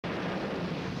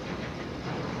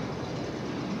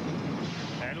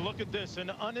And look at this,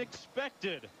 an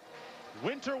unexpected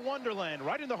winter wonderland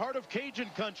right in the heart of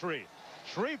Cajun country.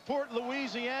 Shreveport,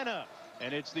 Louisiana.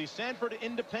 And it's the Sanford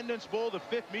Independence Bowl, the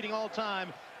 5th meeting all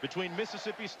time between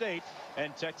Mississippi State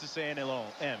and Texas A&M.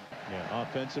 Yeah,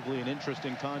 offensively an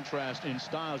interesting contrast in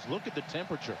styles. Look at the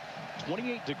temperature.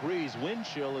 28 degrees. Wind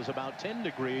chill is about 10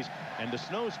 degrees. And the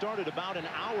snow started about an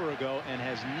hour ago and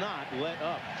has not let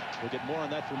up. We'll get more on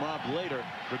that from Rob later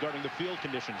regarding the field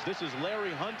conditions. This is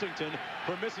Larry Huntington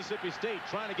for Mississippi State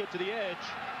trying to get to the edge.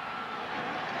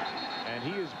 And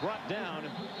he is brought down.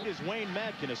 Is Wayne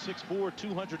Madkin, a 6'4",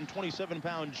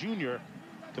 227-pound junior,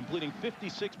 completing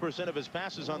 56% of his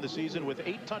passes on the season with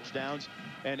 8 touchdowns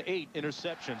and 8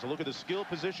 interceptions. A look at the skill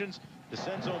positions.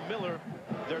 DeCenzo Miller,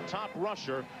 their top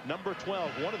rusher, number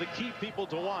 12, one of the key people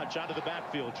to watch out of the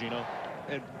backfield, Gino.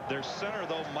 And their center,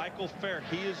 though, Michael Fair,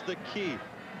 he is the key.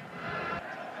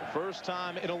 First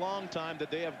time in a long time that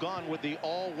they have gone with the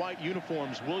all-white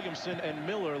uniforms. Williamson and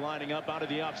Miller lining up out of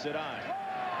the opposite eye.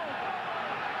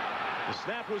 The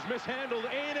snap was mishandled.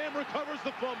 A&M recovers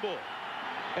the fumble.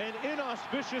 An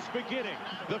inauspicious beginning.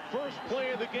 The first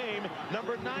play of the game,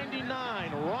 number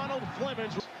 99, Ronald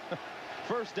Flemings.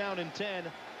 First down and 10.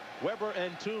 Weber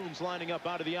and Toombs lining up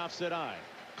out of the offset eye.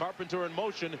 Carpenter in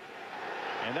motion.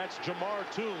 And that's Jamar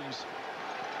Toombs,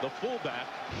 the fullback.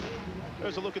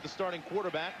 There's a look at the starting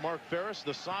quarterback, Mark Ferris,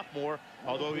 the sophomore,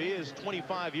 although he is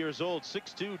 25 years old,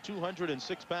 6'2",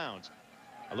 206 pounds.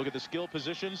 A look at the skill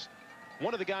positions.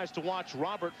 One of the guys to watch,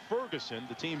 Robert Ferguson,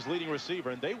 the team's leading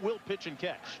receiver, and they will pitch and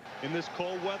catch. In this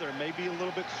cold weather, may be a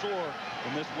little bit sore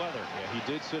in this weather. Yeah,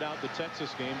 he did sit out the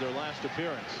Texas game, their last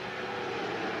appearance.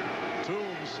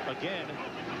 Toombs again,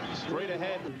 straight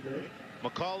ahead.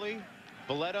 McCauley,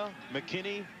 Valletta,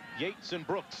 McKinney, Yates, and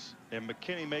Brooks. And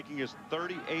McKinney making his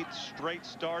 38th straight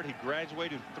start. He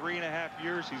graduated in 3.5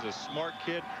 years. He's a smart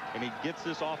kid, and he gets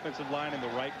this offensive line in the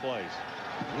right place.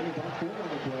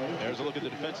 There's a look at the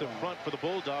defensive front for the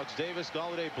Bulldogs. Davis,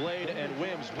 Galladay, Blade, and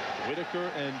Wims.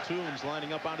 Whitaker and Toombs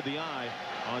lining up out of the eye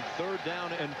on 3rd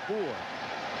down and 4.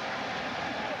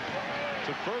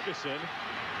 To Ferguson,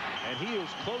 and he is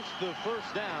close to the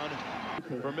first down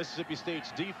for Mississippi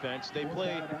State's defense. They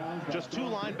play just 2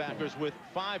 linebackers with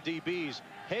 5 DBs.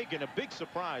 Hagan, a big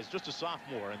surprise, just a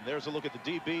sophomore. And there's a look at the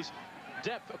DBs.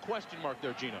 Depth, a question mark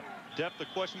there, Gino. Depth, a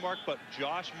question mark, but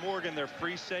Josh Morgan, their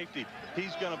free safety,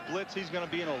 he's going to blitz. He's going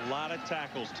to be in a lot of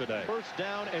tackles today. First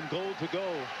down and goal to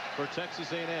go for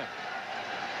Texas A&M.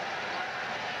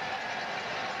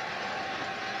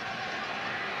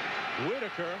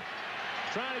 Whitaker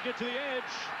trying to get to the edge.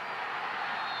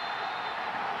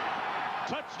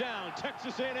 Touchdown,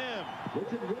 Texas A&M.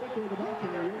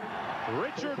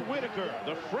 Richard Whitaker,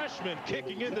 the freshman,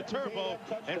 kicking in the turbo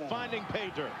and finding pay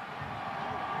dirt.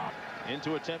 In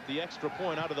to attempt the extra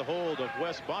point out of the hold of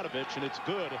Wes Bodovich, and it's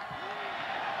good.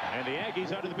 And the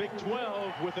Aggies out of the Big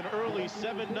 12 with an early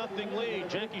 7-0 lead.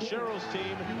 Jackie Sherrill's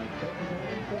team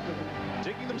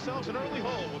digging themselves an early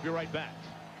hole. We'll be right back.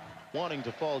 Wanting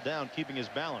to fall down, keeping his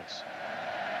balance.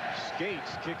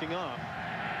 Skates kicking off.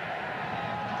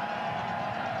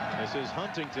 This is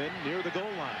Huntington near the goal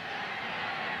line.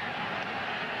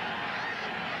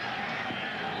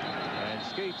 And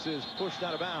Skates is pushed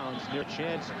out of bounds near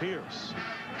Chance Pierce.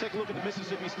 Take a look at the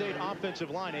Mississippi State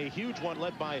offensive line. A huge one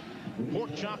led by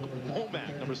Porkchop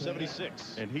Womack, number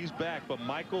 76. And he's back, but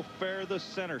Michael Fair, the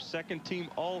center, second team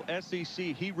All-SEC.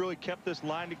 He really kept this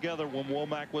line together when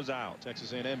Womack was out.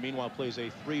 Texas A&M, meanwhile, plays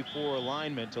a 3-4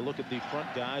 alignment. To look at the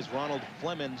front guys, Ronald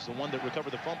Flemings, the one that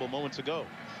recovered the fumble moments ago.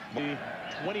 The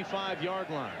 25-yard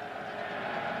line.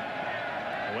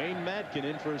 Wayne Madkin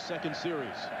in for his second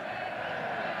series.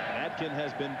 Madkin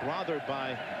has been bothered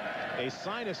by a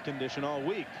sinus condition all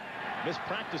week. Missed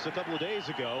practice a couple of days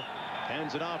ago.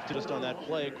 Hands it off to just on that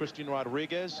play. Christian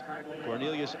Rodriguez,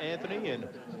 Cornelius Anthony, and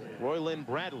Roylyn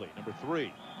Bradley, number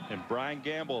 3. And Brian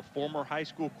Gamble, former high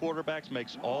school quarterback,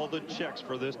 makes all the checks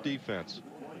for this defense.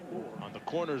 On the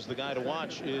corners, the guy to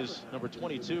watch is number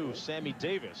 22, Sammy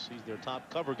Davis. He's their top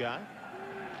cover guy.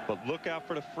 But look out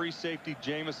for the free safety,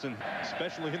 Jamison.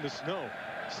 Especially in the snow.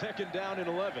 Second down and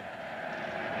 11.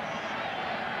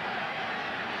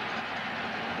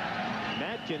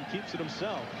 Madkin keeps it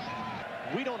himself.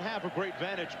 We don't have a great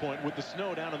vantage point with the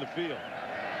snow down on the field.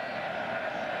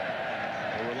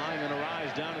 They're relying on a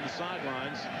rise down in the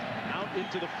sidelines. Out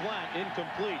into the flat,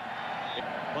 incomplete.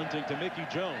 Punting to Mickey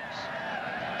Jones.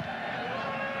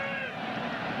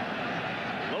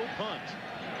 Low punt.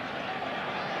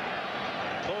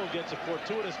 Cole gets a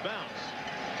fortuitous bounce.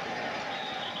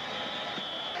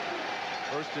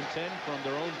 First and 10 from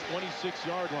their own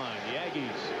 26-yard line. The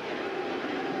Aggies.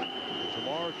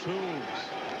 Jamar Toombs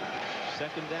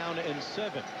 2nd down and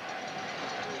 7.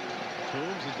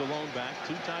 Toombs is the lone back.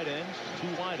 2 tight ends, 2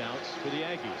 wideouts for the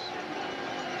Aggies.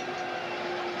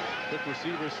 Quick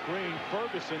receiver screen.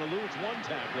 Ferguson eludes 1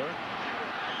 tackler.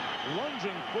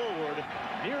 Lunging forward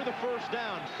near the 1st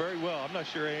down. Very well. I'm not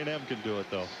sure A&M can do it,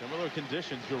 though. Similar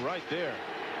conditions. You're right there.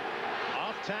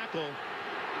 Off tackle.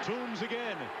 Toombs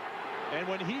again. And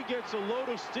when he gets a load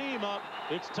of steam up,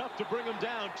 it's tough to bring him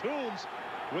down. Toombs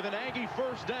with an Aggie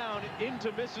 1st down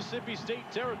into Mississippi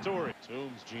State territory.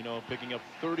 Toombs, Gino, picking up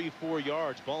 34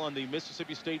 yards. Ball on the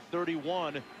Mississippi State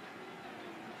 31.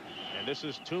 And this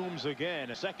is Toombs again.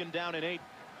 2nd down and 8.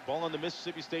 Ball on the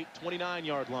Mississippi State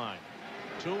 29-yard line.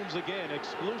 Toombs again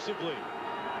exclusively.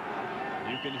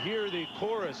 You can hear the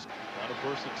chorus. A lot of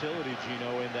versatility,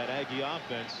 Gino, in that Aggie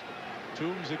offense.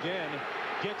 Toombs again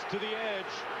gets to the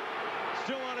edge.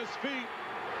 Still on his feet.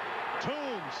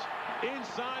 Toombs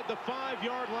inside the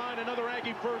 5-yard line. Another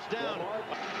Aggie 1st down.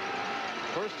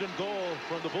 1st and goal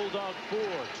from the Bulldog 4.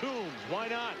 Toombs, why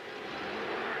not?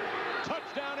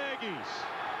 Touchdown Aggies.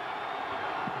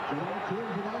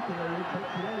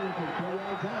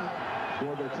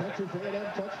 For the Texas A&M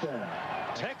touchdown.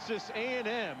 Texas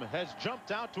A&M has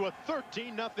jumped out to a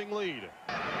 13-0 lead.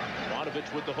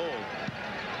 Wadovich with the hold.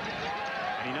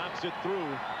 And he knocks it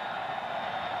through.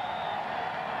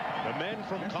 The men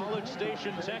from College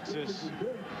Station, Texas,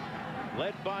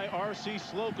 led by R.C.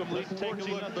 Slocum, lead. Take a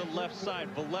look at the left side.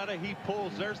 Valletta, he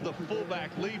pulls. There's the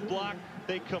fullback lead block.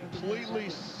 They completely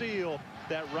seal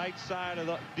that right side of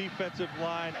the defensive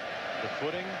line. The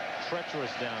footing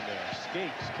treacherous down there.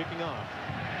 Skates kicking off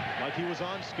like he was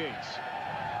on skates.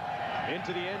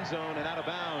 Into the end zone and out of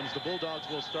bounds. The Bulldogs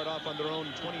will start off on their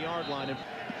own 20-yard line. And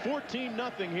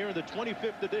 14-0 here in the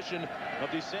 25th edition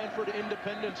of the Sanford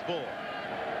Independence Bowl.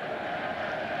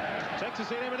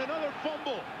 Texas A&M and another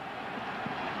fumble.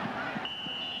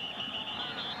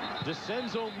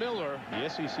 DeCenzo Miller, the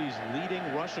SEC's leading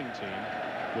rushing team,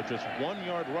 with just 1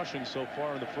 yard rushing so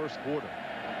far in the 1st quarter.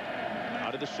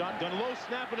 Out of the shotgun, low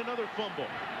snap, and another fumble.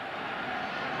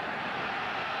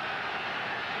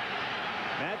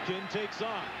 Madkin takes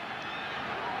off.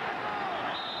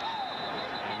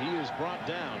 And he is brought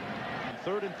down.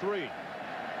 3rd and 3.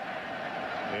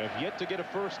 They have yet to get a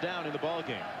 1st down in the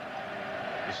ballgame.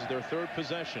 This is their 3rd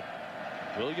possession.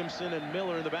 Williamson and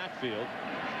Miller in the backfield.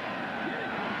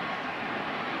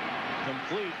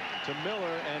 Complete to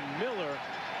Miller, and Miller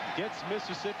gets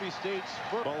Mississippi State's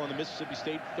first. Ball on the Mississippi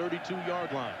State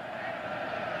 32-yard line.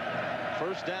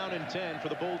 1st down and 10 for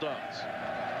the Bulldogs.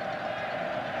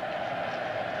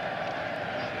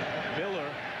 Miller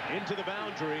into the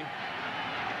boundary.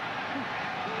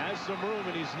 Has some room,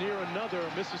 and he's near another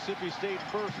Mississippi State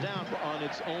 1st down on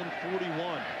its own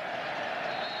 41.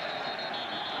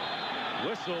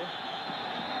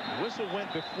 Whistle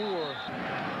went before.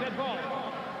 Dead ball.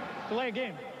 Delay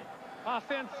game.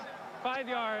 Offense, 5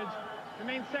 yards.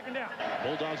 Remains 2nd down.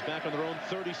 Bulldogs back on their own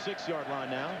 36-yard line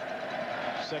now.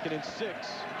 2nd and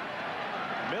 6.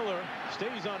 Miller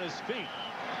stays on his feet.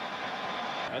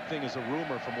 That thing is a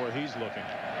rumor from where he's looking.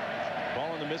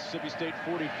 Ball on the Mississippi State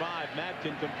 45.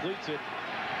 Madkin completes it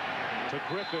to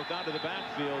Griffith out of the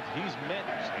backfield. He's met.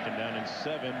 2nd down and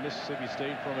 7. Mississippi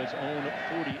State from its own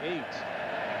 48.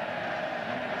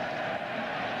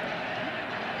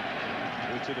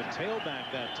 To the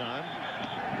tailback that time.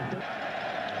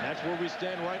 And that's where we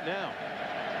stand right now.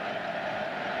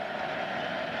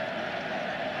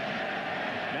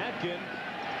 Madkin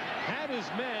had his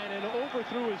man and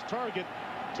overthrew his target.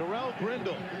 Terrell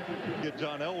Grindle. Get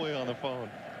John Elway on the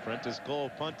phone. Prentice Cole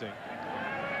punting.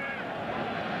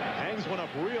 Hangs one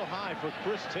up real high for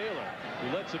Chris Taylor,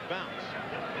 who lets it bounce.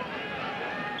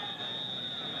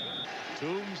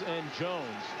 Toombs and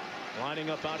Jones lining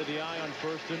up out of the eye on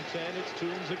 1st and 10. It's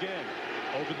Toombs again.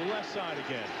 Over the left side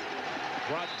again.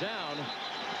 Brought down.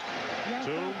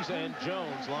 Toombs and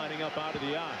Jones lining up out of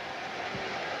the eye.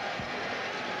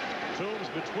 Toombs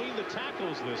between the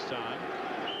tackles this time.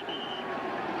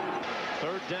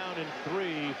 3rd down and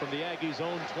 3 from the Aggies'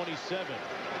 own 27.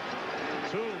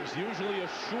 Toombs usually a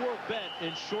sure bet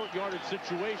in short yardage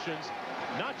situations.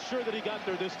 Not sure that he got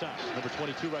there this time. Number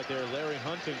 22 right there, Larry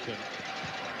Huntington.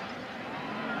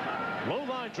 Low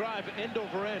line drive, end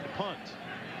over end punt.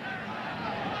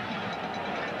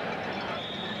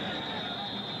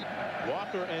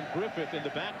 Walker and Griffith in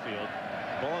the backfield.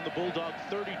 Ball on the Bulldog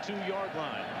 32-yard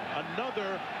line.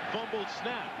 Another fumbled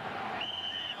snap.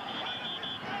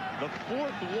 The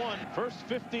 4th one. First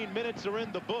 15 minutes are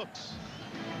in the books.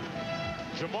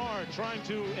 Jamar trying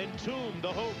to entomb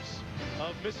the hopes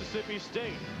of Mississippi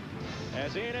State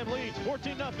as A&M leads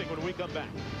 14-0 when we come back.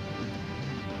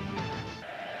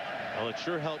 Well, it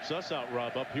sure helps us out,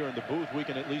 Rob. Up here in the booth, we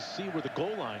can at least see where the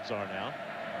goal lines are now.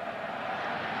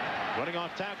 Running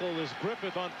off tackle is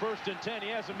Griffith on 1st and 10. He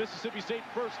has a Mississippi State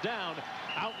first down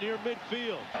out near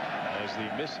midfield as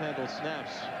the mishandled snaps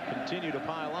continue to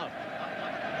pile up.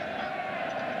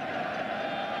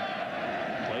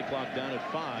 Play clock down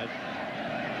at 5.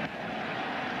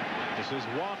 This is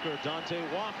Walker, Dante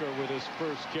Walker, with his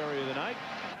first carry of the night.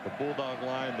 The Bulldog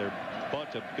line, they're a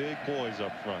bunch of big boys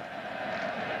up front.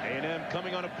 A&M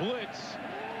coming on a blitz.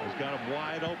 He's got him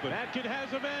wide open. Atkin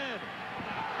has a man.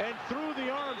 And through the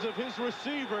arms of his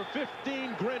receiver,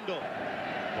 15 Grindle.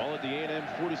 Ball at the A&M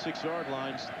 46-yard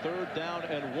line. 3rd down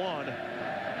and 1.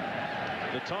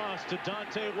 The toss to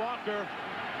Dante Walker.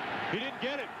 He didn't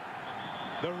get it.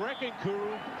 The wrecking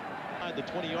crew at the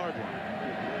 20-yard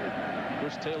line.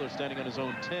 Chris Taylor standing on his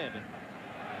own 10.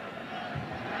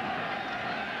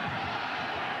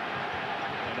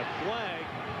 And a flag.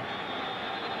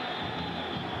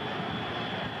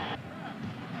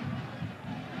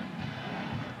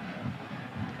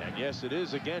 And yes, it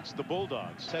is against the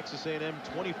Bulldogs. Texas A&M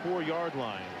 24-yard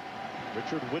line.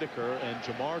 Richard Whitaker and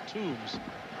Jamar Toombs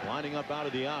lining up out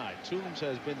of the eye. Toombs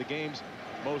has been the game's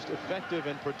most effective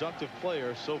and productive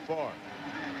player so far.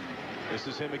 This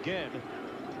is him again.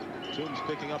 Toombs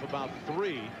picking up about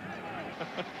 3.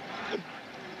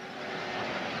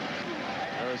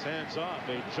 Harris hands off.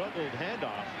 A juggled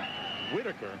handoff.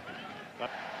 Whitaker.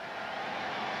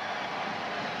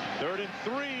 3rd and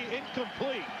 3.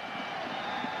 Incomplete.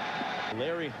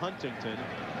 Larry Huntington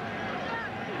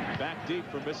back deep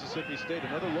for Mississippi State.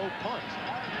 Another low punt.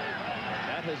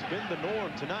 That has been the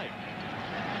norm tonight.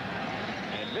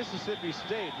 And Mississippi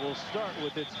State will start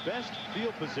with its best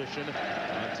field position.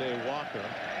 Dante Walker.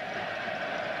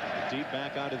 Deep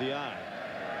back out of the eye.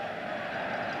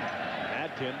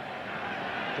 Atkin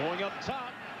going up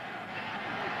top.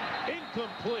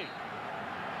 Incomplete.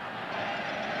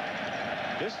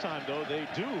 This time, though, they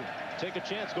do take a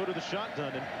chance, go to the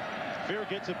shotgun, and Fair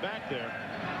gets it back there.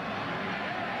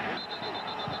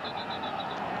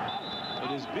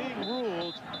 It is being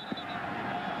ruled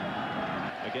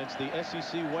against the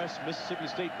SEC West Mississippi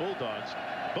State Bulldogs.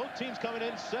 Both teams coming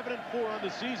in 7-4 on the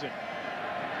season.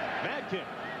 Madkin.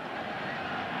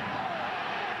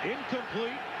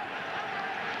 Incomplete.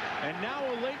 And now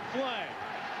a late flag.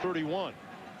 31.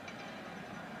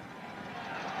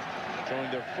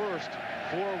 Showing their first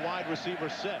 4 wide receiver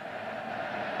set.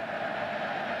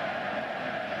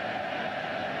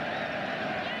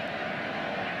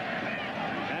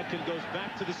 Madkin goes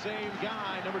back to the same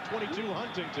guy, number 22,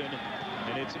 Huntington,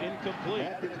 and it's incomplete.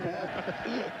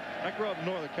 I grew up in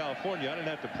Northern California. I didn't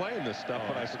have to play in this stuff,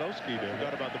 but I snowskied it.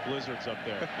 Forgot about the blizzards up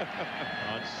there.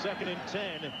 On 2nd and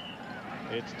 10,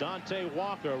 it's Dante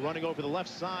Walker running over the left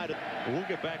side. We'll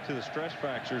get back to the stress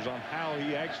fractures on how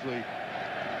he actually...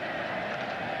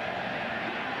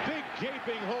 Big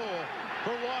gaping hole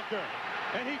for Walker,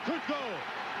 and he could go.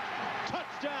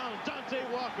 Touchdown, Dante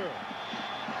Walker.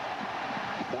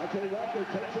 Dante Walker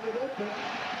takes it open.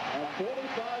 A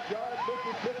 45-yard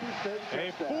Mississippi State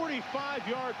touchdown. A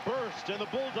 45-yard burst, and the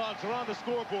Bulldogs are on the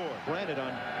scoreboard. Granted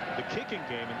on the kicking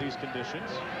game in these conditions.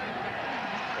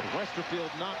 But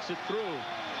Westerfield knocks it through.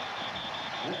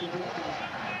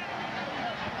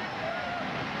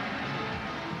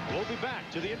 We'll be back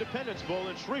to the Independence Bowl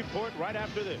in Shreveport right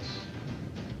after this.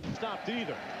 Stopped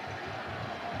either.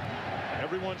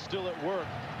 Everyone's still at work,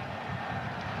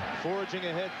 foraging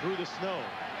ahead through the snow.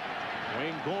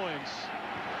 Wayne Goins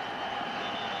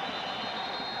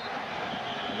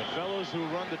and the fellows who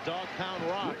run the Dog Pound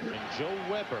Rock, and Joe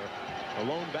Weber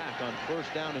alone back on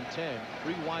 1st down and 10.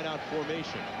 3 wideout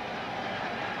formation.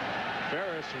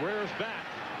 Ferris rears back.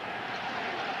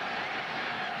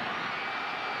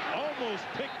 Almost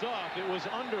picked off. It was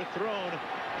underthrown.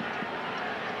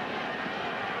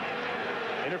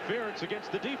 Interference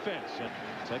against the defense. And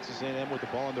Texas A&M with the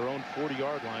ball on their own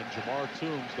 40-yard line. Jamar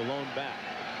Toombs, the lone back.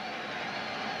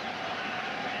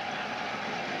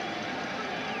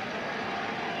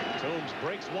 Toombs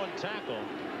breaks 1 tackle.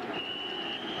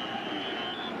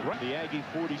 The Aggie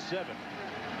 47.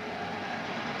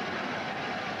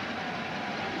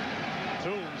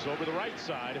 Toombs over the right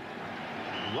side.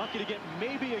 Lucky to get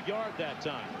maybe a yard that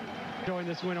time. During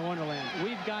this winter wonderland,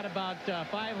 we've got about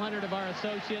 500 of our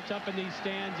associates up in these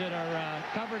stands that are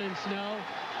covered in snow,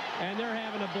 and they're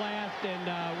having a blast.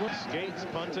 And we're Skates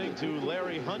punting to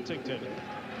Larry Huntington.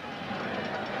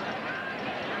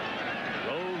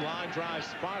 Low line drive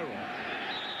spiral,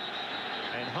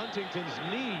 and Huntington's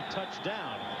knee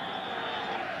touchdown.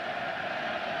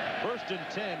 1st and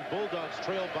 10. Bulldogs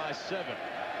trail by 7.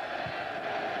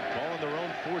 Ball on their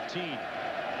own 14.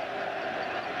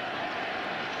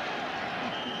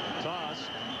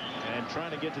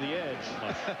 trying to get to the edge.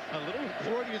 A little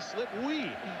Freudian slip.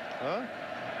 Huh?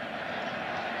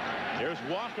 There's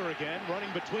Walker again,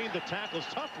 running between the tackles.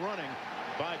 Tough running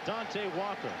by Dante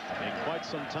Walker. In quite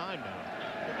some time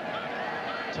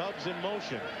now. Tubbs in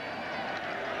motion.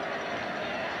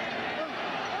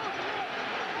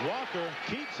 Walker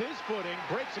keeps his footing,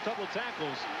 breaks a couple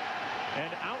tackles,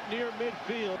 and out near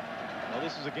midfield. Well,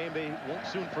 this is a game they won't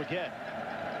soon forget.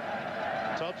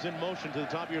 Tubbs in motion to the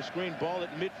top of your screen. Ball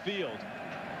at midfield.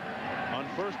 On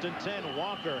 1st and 10,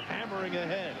 Walker hammering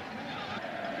ahead.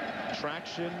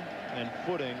 Traction and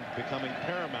footing becoming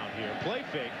paramount here. Play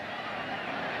fake.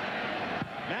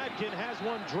 Madkin has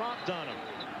one dropped on him.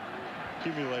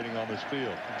 Accumulating on this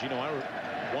field. Gino, I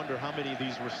wonder how many of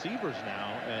these receivers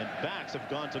now and backs have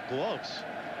gone to gloves.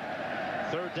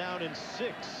 3rd down and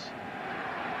 6.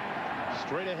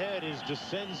 Straight ahead is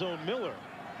DeCenzo Miller.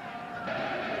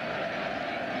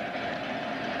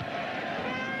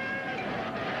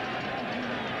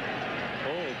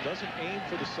 Oh, doesn't aim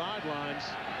for the sidelines.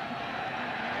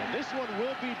 And this one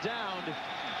will be downed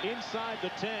inside the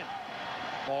 10.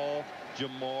 All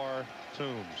Jamar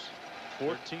Toombs.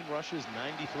 14 rushes,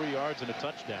 93 yards, and a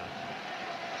touchdown.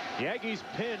 The Aggies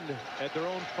pinned at their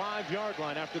own 5-yard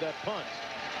line after that punt.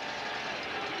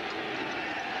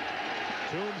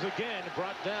 Toombs again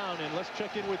brought down, and let's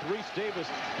check in with Reese Davis.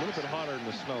 A little bit hotter in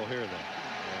the snow here, then.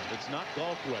 Yeah, it's not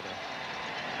golf weather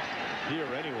here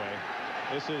anyway.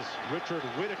 This is Richard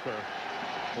Whitaker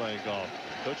playing golf.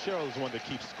 Coach Sherrill is the one that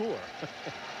keeps score.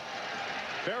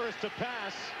 Ferris to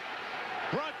pass.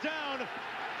 Brought down.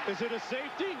 Is it a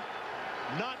safety?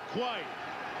 Not quite.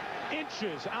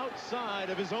 Inches outside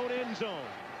of his own end zone.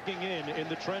 In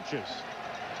the trenches.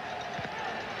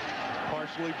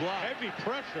 Partially blocked. Heavy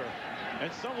pressure.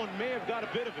 And someone may have got a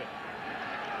bit of it.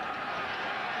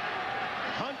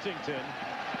 Huntington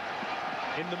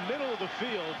in the middle of the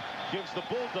field gives the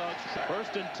Bulldogs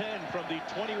 1st and 10 from the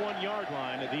 21-yard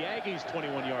line. The Aggies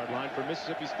 21-yard line for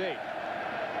Mississippi State.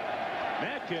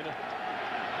 Madkin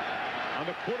on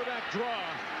the quarterback draw.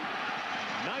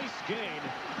 Nice gain.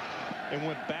 And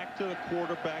went back to the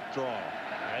quarterback draw.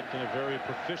 Madkin, a very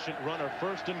proficient runner.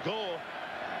 1st and goal.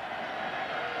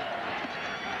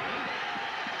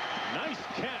 Nice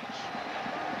catch.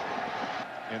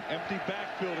 An empty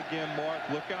backfield again, Mark.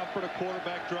 Look out for the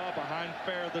quarterback draw behind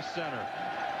Fair, the center.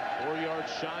 4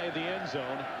 yards shy of the end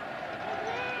zone.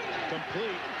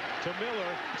 Complete to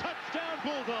Miller. Touchdown,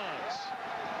 Bulldogs.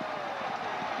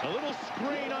 A little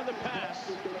screen on the pass.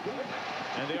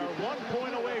 And they are 1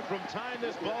 point away from tying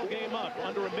this ball game up.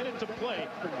 Under a minute to play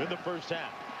in the first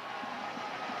half.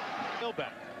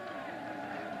 Back.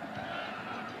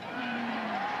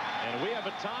 And we have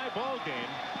a tie ball game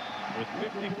with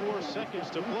 54 seconds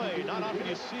to play. Not often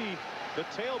you see the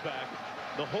tailback,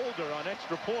 the holder, on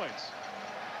extra points.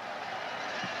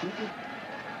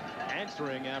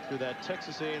 Answering after that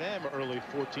Texas A&M early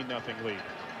 14-0 lead.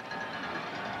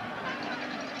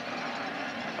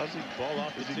 How's he ball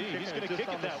off the tee? He's going to kick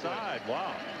it that side.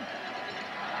 Wow.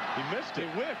 He missed it. He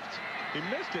whiffed. He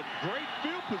missed it. Great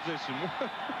field position.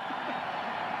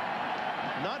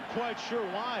 Not quite sure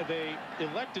why they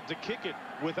elected to kick it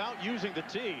without using the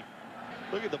tee.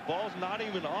 Look at the ball's not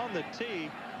even on the tee.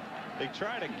 They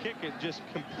try to kick it, just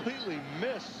completely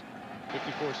miss.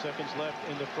 54 seconds left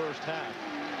in the first half.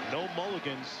 No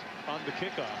mulligans on the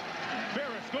kickoff.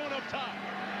 Ferris going up top.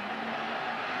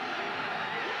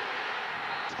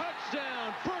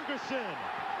 Touchdown, Ferguson.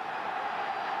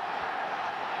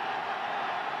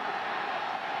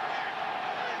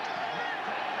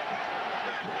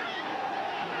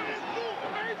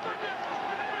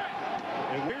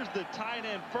 And where's the tight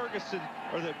end Ferguson,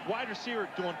 or the wide receiver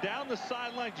going down the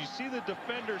sidelines? You see the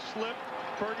defender slip.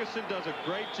 Ferguson does a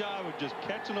great job of just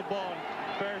catching the ball.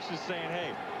 And Ferris is saying,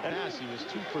 hey, that pass, he was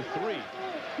 2 for 3.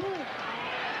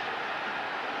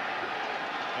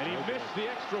 And he missed the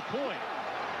extra point.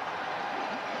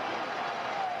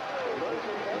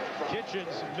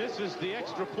 Kitchens misses the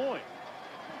extra point.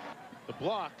 The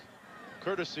block,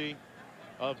 courtesy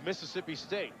of Mississippi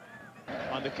State.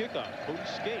 On the kickoff, Coach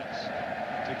Skates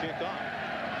to kick off.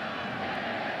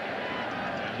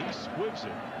 And he squibs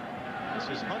it. This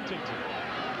is Huntington.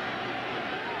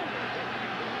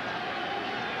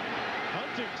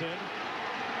 Huntington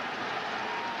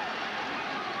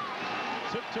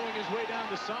tiptoeing his way down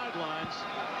the sidelines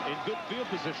in good field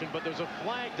position, but there's a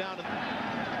flag down.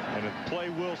 And if play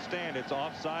will stand, it's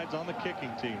offsides on the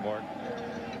kicking team, Mark.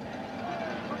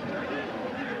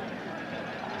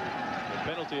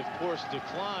 Penalty, of course,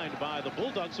 declined by the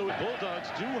Bulldogs, so the Bulldogs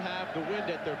do have the wind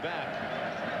at their back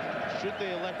should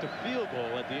they elect a field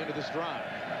goal at the end of this drive.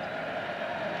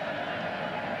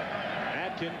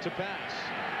 Rankin to pass.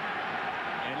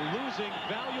 And losing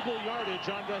valuable yardage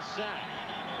on the sack.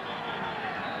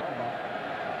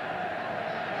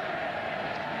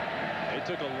 It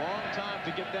took a long time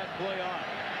to get that play off.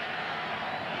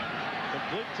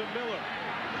 Complete to Miller.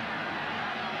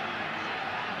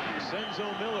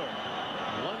 Senzo Miller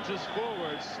lunges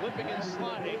forward, slipping and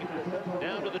sliding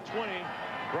down to the 20.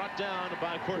 Brought down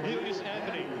by Cornelius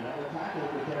Anthony.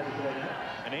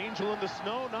 An angel in the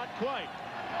snow? Not quite.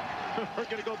 We're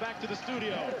going to go back to the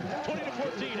studio.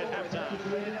 20-14 at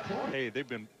halftime. Hey, they've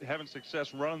been having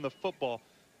success running the football.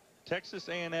 Texas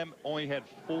A&M only had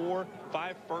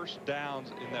 5 first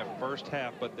downs in that first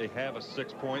half, but they have a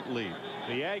 6-point lead.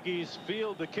 The Aggies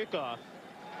field the kickoff.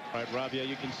 All right, Rabia,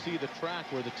 you can see the track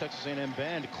where the Texas A&M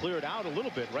band cleared out a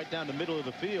little bit right down the middle of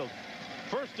the field.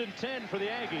 1st and 10 for the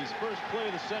Aggies. First play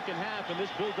of the second half, and this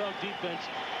Bulldog defense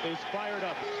is fired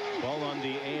up. Ball on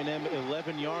the A&M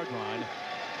 11-yard line.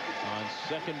 On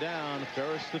 2nd down,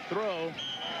 Ferris the throw.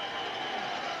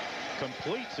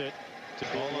 Completes it.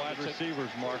 To all wide receivers,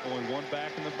 Mark. Only one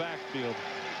back in the backfield.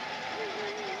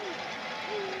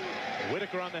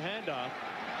 Whitaker on the handoff.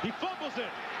 He fumbles it.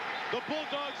 The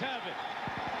Bulldogs have it.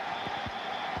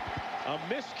 A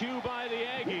miscue by the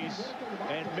Aggies,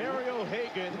 and Mario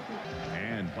Hagan.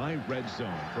 And by Red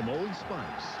Zone from Old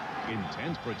Spice.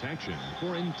 Intense protection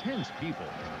for intense people.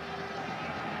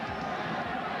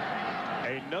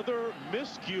 Another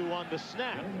miscue on the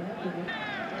snap.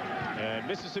 And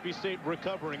Mississippi State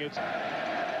recovering. It's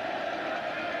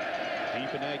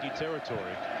deep in Aggie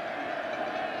territory.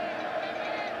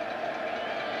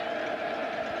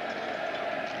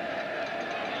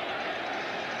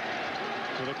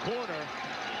 To the corner.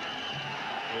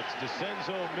 It's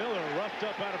DeCenzo Miller roughed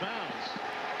up out of bounds.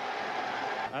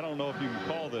 I don't know if you can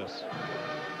call this.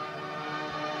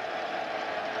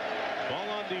 Ball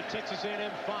on the Texas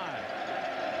A&M 5.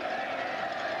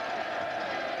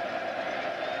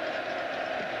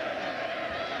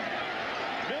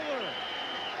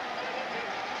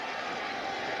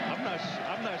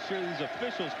 I'm not sure these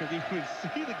officials could even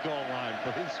see the goal line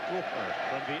for his score.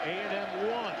 From the A&M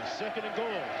 1, 2nd and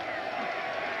goal.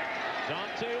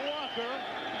 Dante Walker,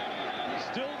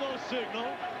 still no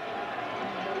signal.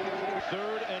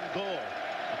 3rd and goal.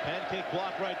 A pancake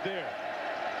block right there.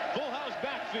 Full house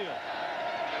backfield.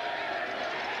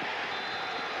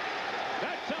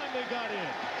 That time they got in.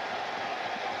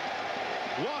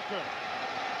 Walker.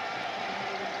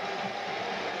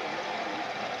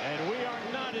 And we are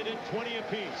knotted at 20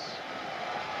 apiece.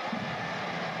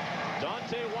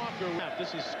 Dante Walker.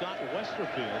 This is Scott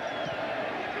Westerfield.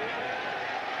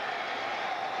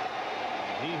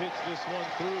 He hits this one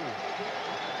through.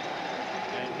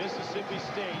 And Mississippi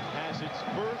State has its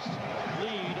first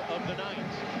lead of the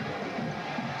night.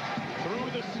 Through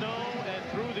the snow and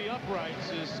through the uprights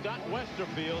is Scott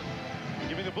Westerfield,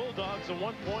 giving the Bulldogs a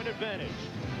 1-point advantage.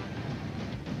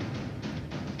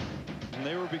 And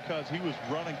they were because he was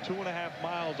running 2.5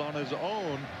 miles on his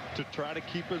own to try to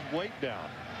keep his weight down.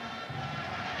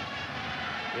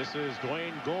 This is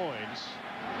Dwayne Goins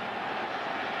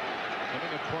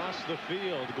coming across the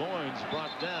field. Goins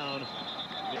brought down.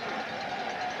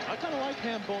 I kind of like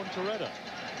Hambone Toretta.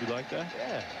 You like that?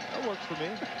 Yeah, that works for me.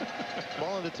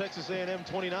 Ball on the Texas A&M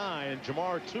 29.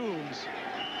 Jamar Toombs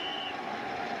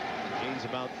gains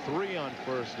about 3 on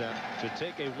 1st down to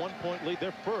take a 1-point lead.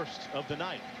 Their first of the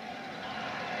night.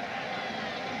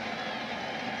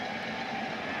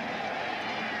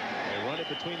 Run it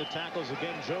between the tackles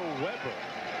again. Joe Weber.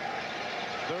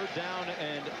 3rd down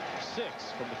and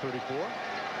 6 from the 34.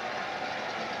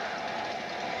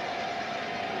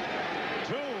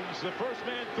 Toombs, the first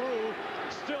man through,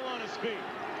 still on his feet.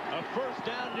 A first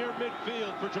down near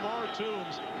midfield for Jamar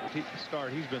Toombs.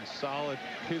 He's been solid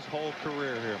his whole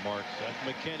career here, Mark. Seth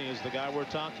McKinney is the guy we're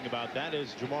talking about. That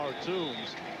is Jamar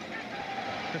Toombs.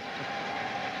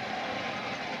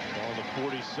 Ball to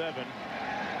 47.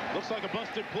 Looks like a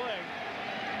busted play.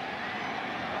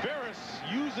 Ferris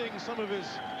using some of his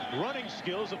running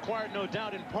skills, acquired no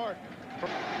doubt in part from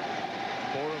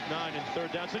 4 of 9 in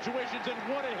 3rd down situations, and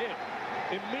what a hit.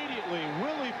 Immediately,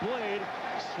 Willie Blade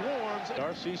swarms.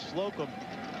 Darcy Slocum,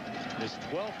 his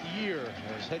 12th year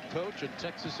as head coach at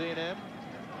Texas A&M,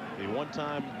 the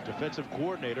one-time defensive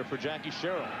coordinator for Jackie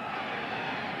Sherrill.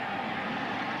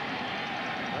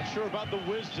 Not sure about the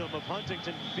wisdom of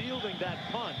Huntington fielding that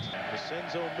punt.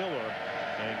 Vincenzo Miller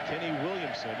and Kenny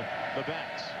Williamson, the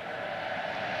backs.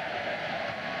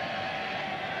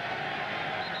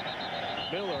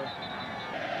 Miller.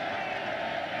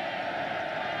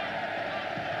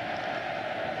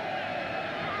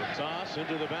 The toss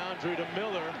into the boundary to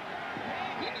Miller.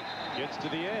 Gets to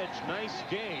the edge. Nice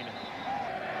gain.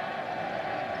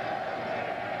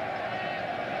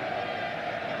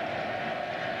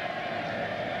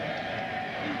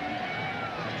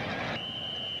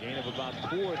 about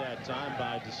 4 that time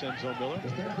by DeCenzo Miller.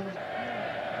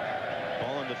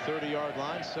 Ball on the 30-yard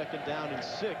line, 2nd down and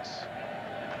 6.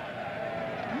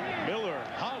 Miller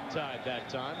hog-tied that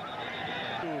time.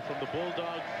 From the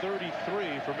Bulldog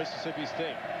 33 for Mississippi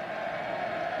State.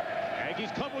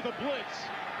 Aggies come with a blitz,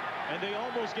 and they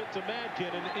almost get to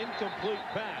Madkin, an incomplete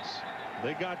pass.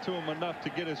 They got to him enough to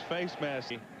get his face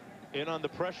mask. In on the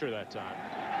pressure that time.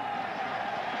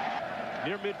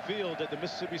 Near midfield at the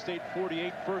Mississippi State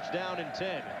 48, 1st down and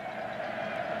 10.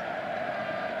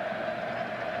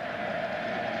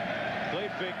 Play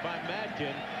fake by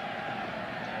Madkin.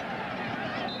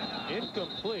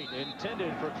 Incomplete,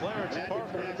 intended for Clarence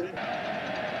Parker.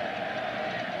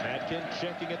 Madkin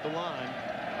checking at the line.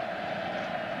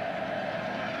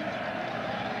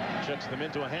 Checks them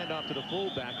into a handoff to the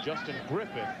fullback, Justin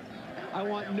Griffith. I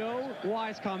want no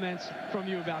wise comments from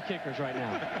you about kickers right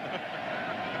now.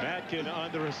 Madkin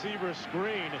on the receiver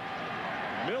screen.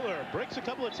 Miller breaks a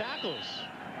couple of tackles.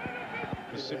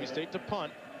 Mississippi State to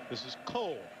punt. This is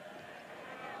Cole.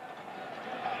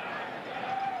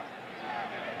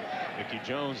 Mickey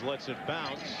Jones lets it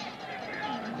bounce.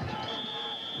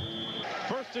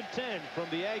 1st and 10 from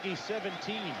the Aggie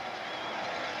 17.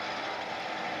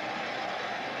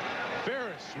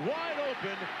 Ferris wide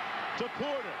open to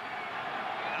Porter.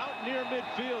 Out near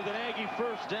midfield, an Aggie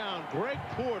 1st down. Greg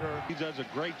Porter. He does a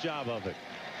great job of it.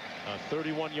 A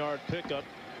 31-yard pickup.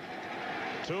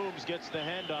 Toombs gets the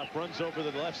handoff, runs over to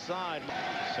the left side.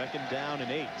 2nd down and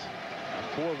 8. A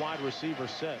 4 wide receiver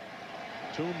set.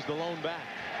 Toombs the lone back.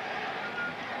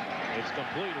 It's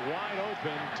complete, wide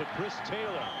open to Chris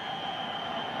Taylor.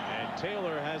 And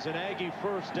Taylor has an Aggie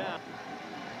 1st down.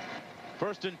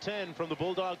 1st and 10 from the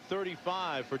Bulldog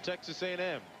 35 for Texas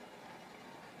A&M.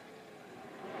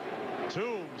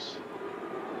 Toombs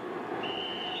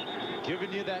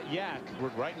giving you that yak. We're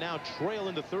right now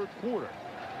trailing the 3rd quarter.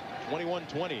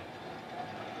 21-20.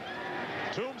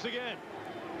 Toombs again.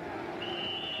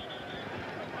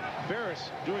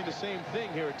 Ferris doing the same thing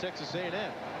here at Texas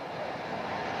A&M.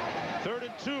 3rd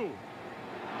and 2.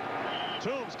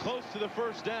 Toombs close to the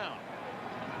 1st down.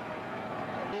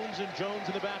 Toombs and Jones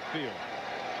in the backfield.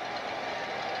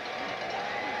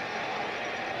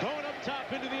 Going up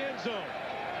top into the end zone.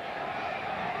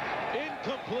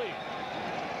 Incomplete.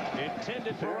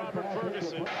 Intended for Robert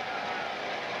Ferguson.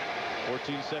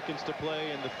 14 seconds to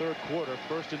play in the 3rd quarter.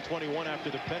 1st and 21 after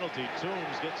the penalty.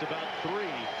 Toombs gets about 3.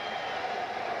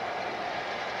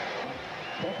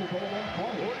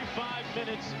 45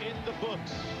 minutes in the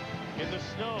books. In the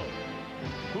snow.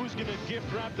 Who's going to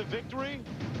gift wrap the victory?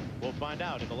 We'll find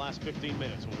out in the last 15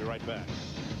 minutes. We'll be right back.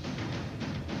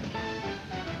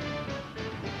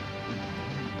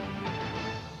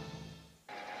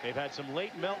 They've had some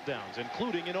late meltdowns,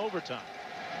 including in overtime.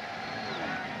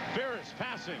 Ferris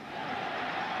passing.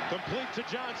 Complete to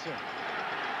Johnson.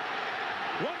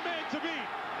 1 man to beat.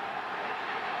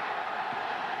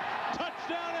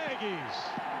 Touchdown Aggies.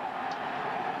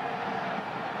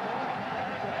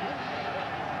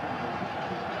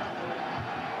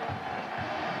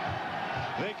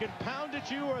 They can pound at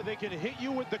you or they can hit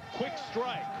you with the quick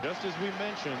strike. Just as we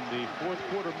mentioned, the 4th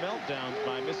quarter meltdowns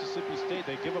by Mississippi State,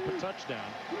 they give up a touchdown.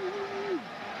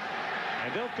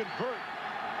 And they'll convert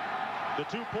the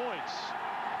 2 points.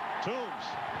 Toombs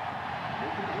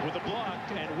with the block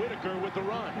and Whitaker with the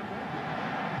run.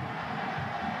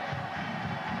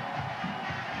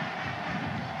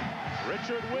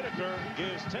 Richard Whitaker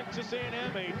gives Texas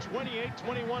A&M a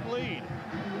 28-21 lead.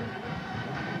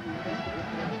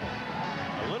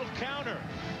 A little counter.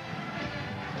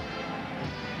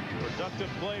 Productive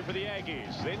play for the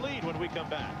Aggies. They lead when we come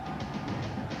back.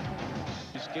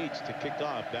 Skates to kick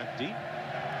off back deep.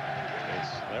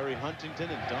 It's Larry Huntington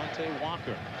and Dante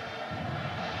Walker.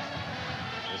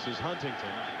 This is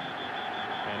Huntington.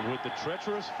 And with the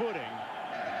treacherous footing,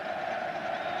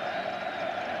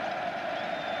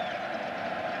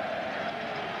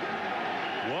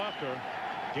 Walker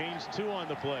gains 2 on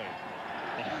the play.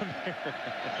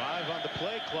 5 on the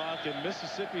play clock, and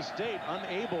Mississippi State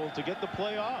unable to get the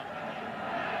play off.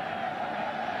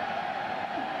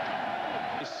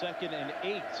 2nd and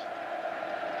 8.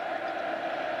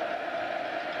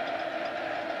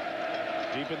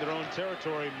 Deep in their own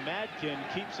territory, Madkin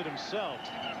keeps it himself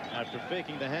after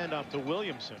faking the handoff to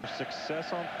Williamson.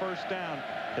 Success on 1st down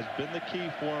has been the key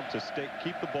for him to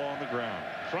keep the ball on the ground.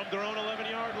 From their own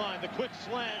 11-yard line, the quick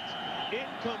slant,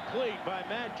 incomplete by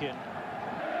Madkin.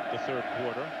 The 3rd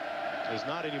quarter is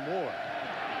not anymore.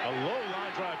 A low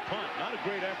line drive punt, not a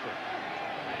great effort.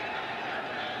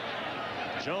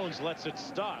 Jones lets it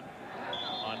stop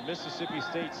on Mississippi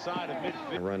State's side of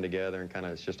midfield. Run together and kind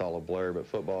of it's just all a blur, but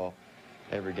football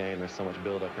every game, there's so much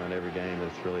build-up around every game that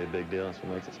it's really a big deal. That's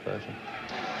what makes it special.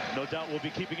 No doubt we'll be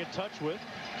keeping in touch with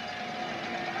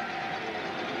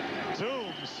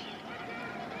Toombs.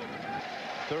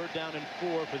 3rd down and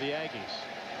 4 for the Aggies.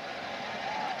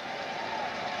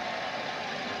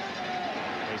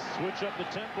 They switch up the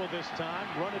tempo this time,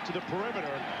 run it to the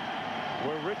perimeter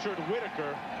where Richard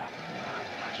Whitaker,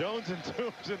 Jones and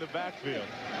Toombs in the backfield.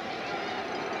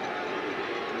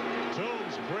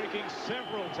 Toombs breaking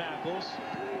several tackles.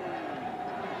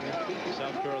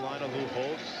 South Carolina, Lou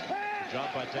Holtz,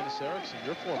 job by Dennis Erickson,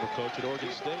 your former coach at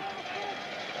Oregon State.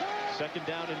 2nd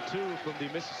down and 2 from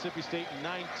the Mississippi State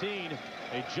 19.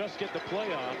 They just get the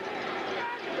play off.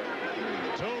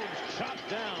 Toombs chopped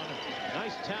down.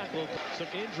 Nice tackle. Some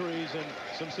injuries and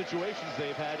some situations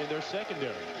they've had in their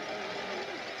secondary.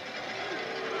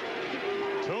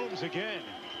 Toombs again.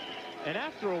 And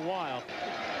after a while,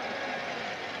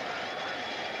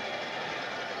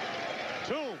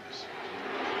 Toombs.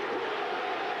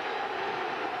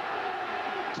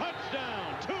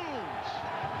 Touchdown, Toombs.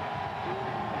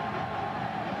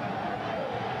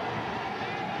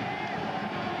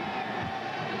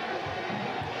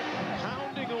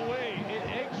 Pounding away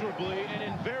inexorably and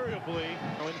invariably.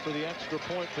 Going for the extra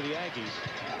point for the Aggies,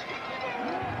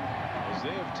 as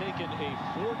they have taken a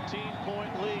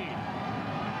 14-point lead.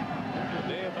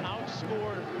 They have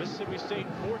outscored Mississippi State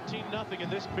 14-0 in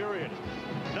this period.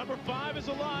 Number 5 is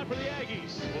alive for the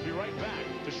Aggies. We'll be right back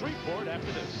to Shreveport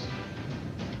after this.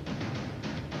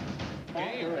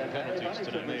 Game penalties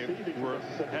today.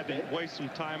 They had to waste some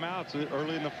timeouts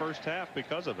early in the first half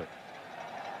because of it.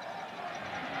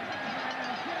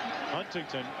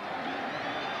 Huntington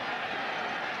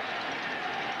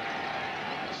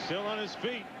still on his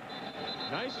feet.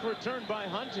 Nice return by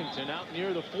Huntington out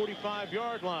near the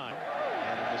 45-yard line.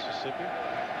 Out of Mississippi.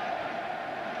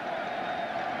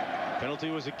 Penalty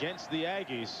was against the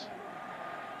Aggies.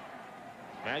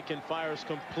 Madkin fires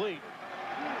complete.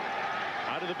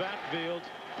 Out of the backfield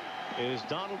is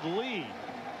Donald Lee.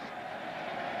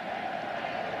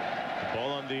 The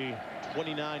ball on the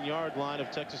 29-yard line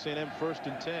of Texas A&M, 1st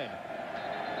and 10.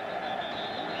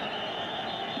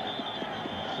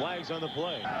 Flags on the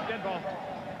play. Dead ball.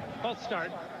 False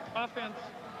start. Offense,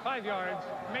 5 yards.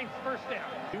 Remains 1st down.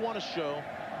 We want to show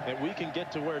that we can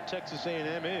get to where Texas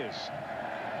A&M is.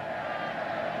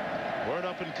 We're an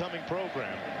up-and-coming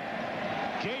program.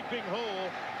 Gaping hole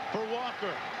for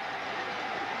Walker.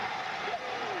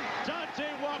 Dante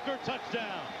Walker,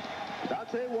 touchdown.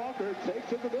 Dante Walker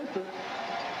takes it the distance.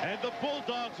 And the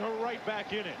Bulldogs are right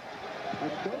back in it. A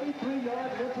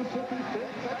 33-yard Mississippi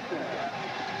State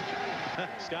touchdown.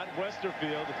 Scott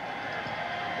Westerfield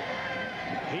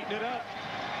heating it up.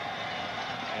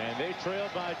 And they trail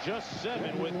by just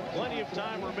 7 with plenty of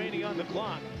time remaining on the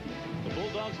clock. The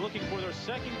Bulldogs looking for their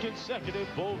 2nd consecutive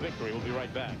bowl victory. We'll be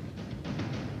right back.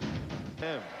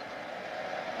 A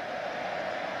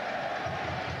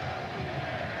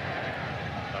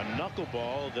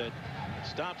knuckleball that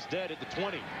stops dead at the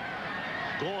 20.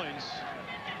 Goins.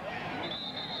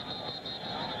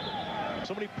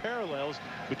 So many parallels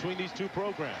between these two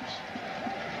programs.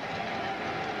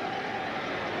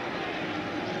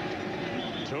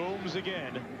 Toombs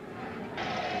again.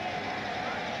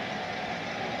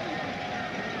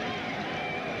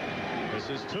 This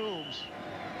is Toombs.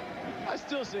 I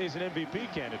still say he's an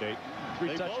MVP candidate.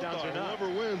 3 touchdowns or not.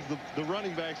 Whoever wins, the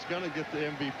running back's going to get the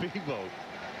MVP vote.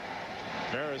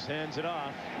 Ferris hands it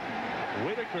off.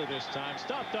 Whitaker this time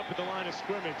stopped up at the line of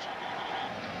scrimmage.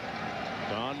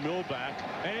 Don Milback,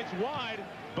 and it's wide,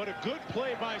 but a good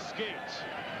play by Skates.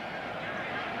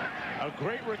 A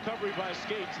great recovery by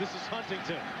Skates. This is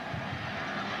Huntington.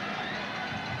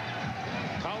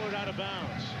 Collared out of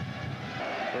bounds.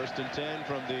 1st and 10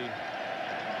 from the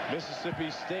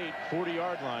Mississippi State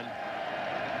 40-yard line.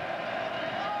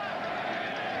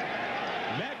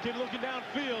 Madkin looking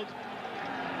downfield.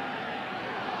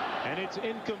 And it's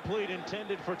incomplete,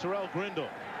 intended for Terrell Grindle.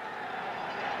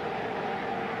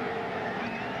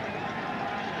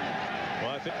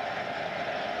 Well, I think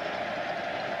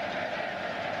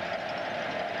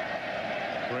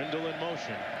Grindle in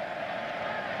motion.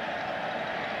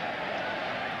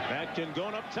 Madkin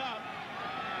going up top.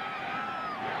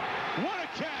 What a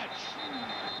catch!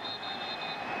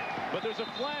 But there's a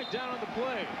flag down on the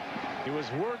play. He was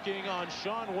working on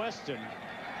Sean Weston.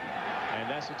 And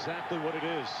that's exactly what it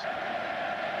is.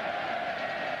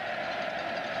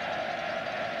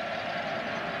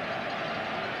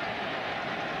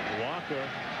 Walker.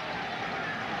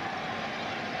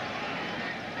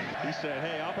 He said,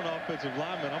 hey, I'm an offensive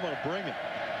lineman. I'm going to bring it.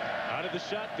 Out of the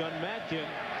shotgun, Madkin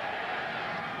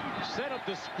set up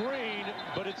the screen,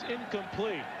 but it's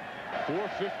incomplete.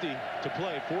 4:50 to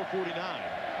play, 4:49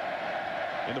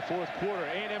 in the fourth quarter.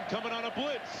 A&M coming on a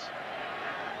blitz.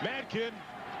 Madkin,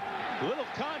 little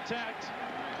contact,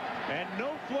 and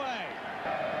no flag.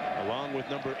 Along with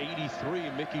number 83,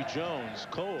 Mickey Jones,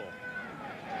 Cole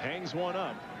hangs one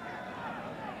up.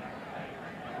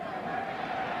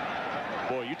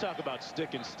 Boy, you talk about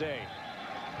stick and stay.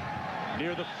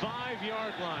 Near the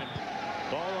 5-yard line.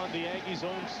 Ball on the Aggies'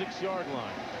 own 6-yard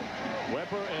line.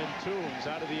 Weber and Toombs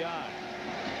out of the eye.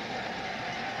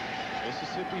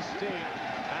 Mississippi State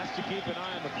has to keep an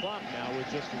eye on the clock now with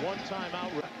just one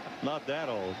timeout. Not that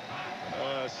old.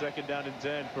 Second down and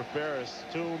 10 for Ferris.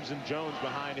 Toombs and Jones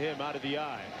behind him out of the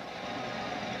eye.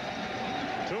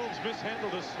 Toombs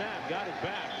mishandled the snap, got it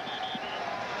back.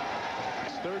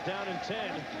 It's third down and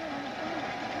 10.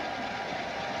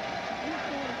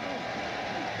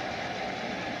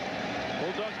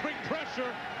 Bulldogs bring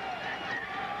pressure.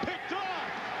 Picked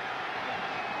off.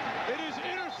 It is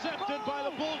intercepted by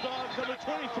the Bulldogs. Number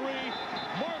 23,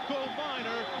 Marco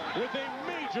Minor, with a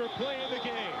major play in the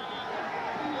game.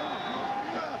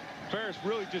 Ferris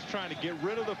really just trying to get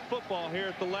rid of the football here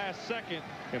at the last second,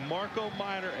 and Marco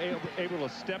Minor able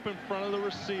to step in front of the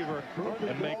receiver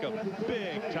and make a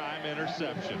big-time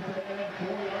interception.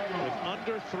 With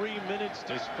under 3 minutes,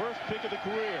 his first pick of the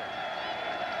career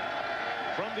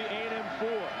from the A&M 4.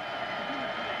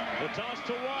 The toss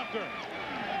to Walker.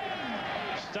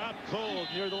 Stopped cold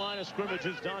near the line of scrimmage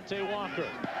is Dante Walker.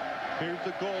 Here's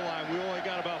the goal line. We only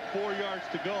got about 4 yards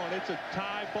to go, and it's a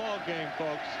tie ball game,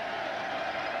 folks.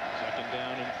 Second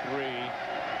down and 3.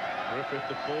 Griffith,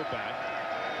 the fullback.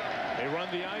 They run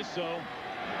the ISO.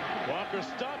 Walker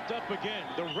stopped up again.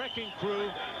 The wrecking crew.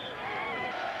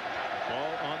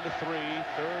 Ball on the 3.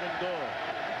 Third and goal.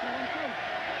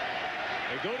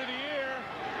 They go to the air.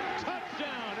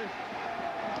 Touchdown.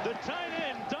 The tight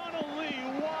end, Donald Lee,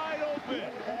 wide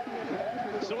open.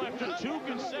 So after 2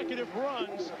 consecutive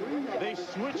runs, they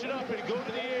switch it up and go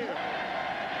to the air.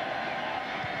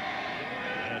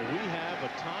 And we have a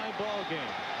tie ball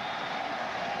game.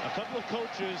 A couple of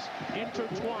coaches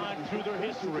intertwined through their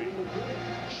history.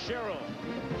 Sherrill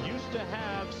used to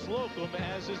have Slocum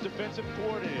as his defensive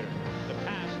coordinator. The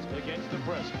past against the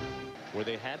present, where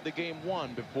they had the game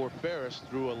won before Ferris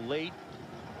threw a late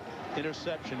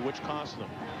interception, which cost them.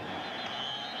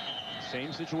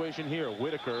 Same situation here.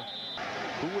 Whitaker.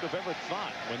 Who would have ever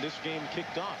thought when this game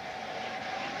kicked off?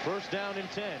 First down and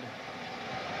 10.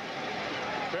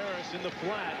 Ferris in the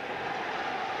flat,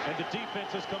 and the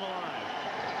defense has come alive.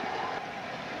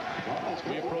 As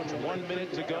we approach 1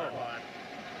 minute to go.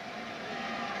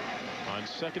 On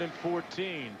 2nd and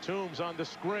 14, Toombs on the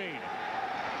screen.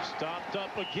 Stopped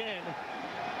up again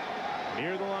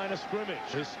near the line of scrimmage.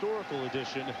 Historical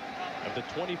edition of the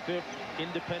 25th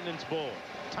Independence Bowl.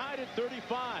 Tied at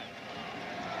 35.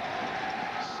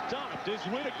 Stopped is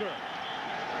Whitaker.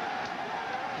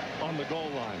 On the goal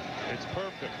line. It's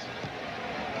perfect.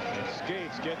 And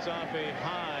Skates gets off a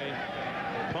high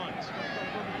punt.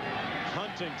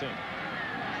 Huntington.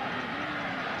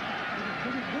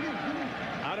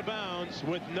 Out of bounds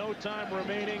with no time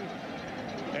remaining.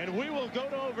 And we will go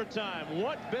to overtime.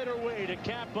 What better way to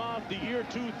cap off the year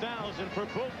 2000 for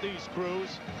both these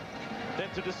crews than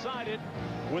to decide it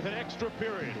with an extra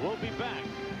period. We'll be back.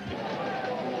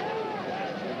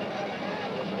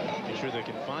 Make sure they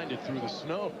can find it through the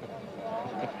snow.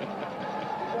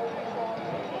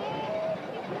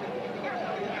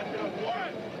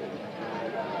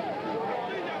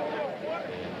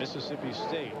 Mississippi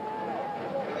State.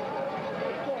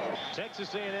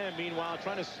 Texas A&M, meanwhile,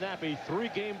 trying to snap a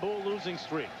 3-game bowl losing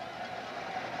streak.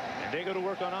 And they go to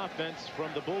work on offense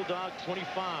from the Bulldog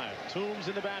 25. Toombs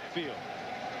in the backfield.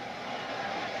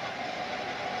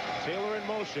 Taylor in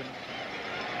motion.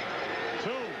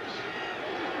 Toombs.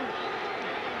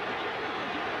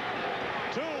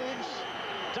 Toombs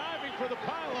diving for the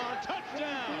pylon.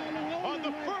 Touchdown on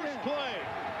the first play.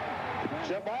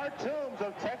 Jamar Toombs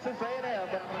of Texas A&M.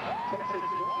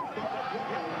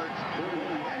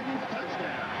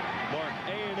 Mark,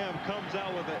 A&M comes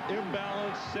out with an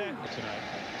imbalanced set tonight.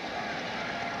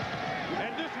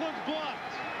 And this one's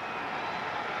blocked.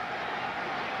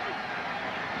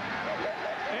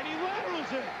 And he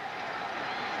laterals it.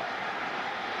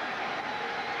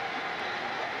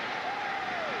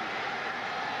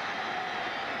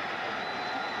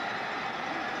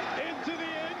 Into the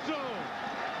end zone.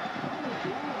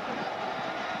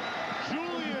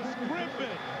 Julius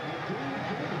Griffin.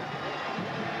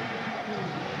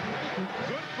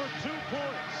 Good for 2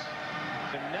 points.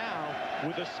 And now,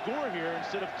 with a score here,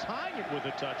 instead of tying it with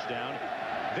a touchdown,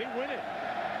 they win it.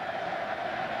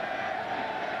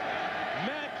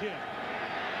 Madkin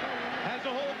has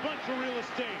There's a whole bunch of real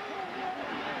estate.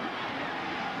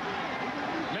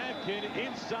 Madkin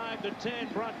inside the 10,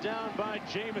 brought down by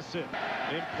Jamison.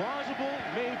 Implausible,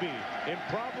 maybe.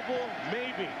 Improbable,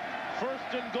 maybe. First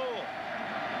and goal.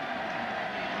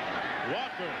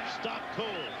 Walker stopped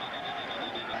cold.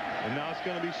 And now it's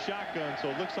going to be shotgun, so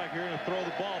it looks like you're going to throw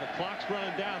the ball. The clock's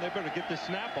running down. They better get this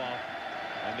snap off.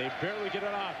 And they barely get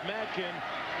it off. Madkin.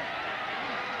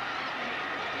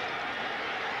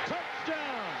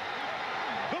 Touchdown!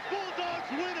 The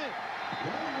Bulldogs win it!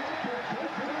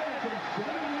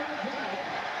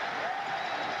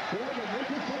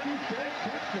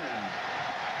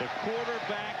 The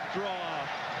quarterback draw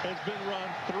has been run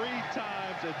 3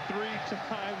 times, and 3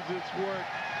 times it's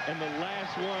worked. And the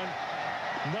last one,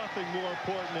 nothing more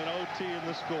important than OT in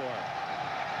the score.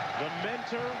 The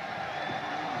mentor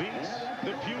beats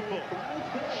the pupil.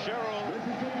 Sherrill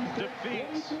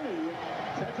defeats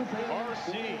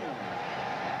RC.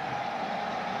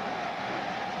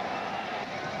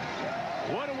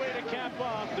 What a way to cap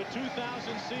off the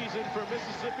 2000 season for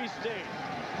Mississippi State.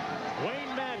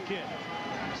 Wayne Madkin,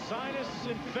 sinus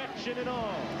infection and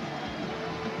all,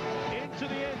 into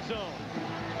the end zone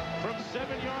from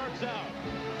 7 yards out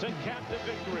to cap the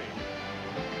victory.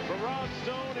 For Rod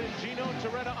Stone and Gino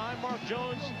Toretta, I'm Mark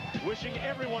Jones, wishing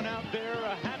everyone out there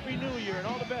a happy new year and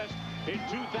all the best in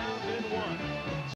 2001.